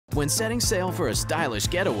When setting sail for a stylish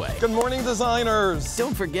getaway, Good morning, designers.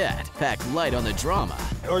 don't forget, pack light on the drama.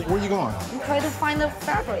 Where you going? I'm trying to find the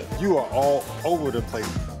fabric. You are all over the place.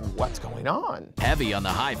 What's going on? Heavy on the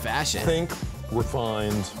high fashion. Think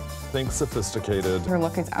refined, think sophisticated. Her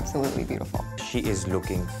look is absolutely beautiful. She is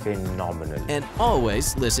looking phenomenal. And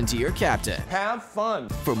always listen to your captain. Have fun.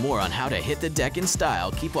 For more on how to hit the deck in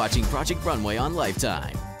style, keep watching Project Runway on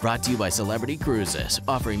Lifetime. Brought to you by Celebrity Cruises,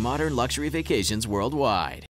 offering modern luxury vacations worldwide.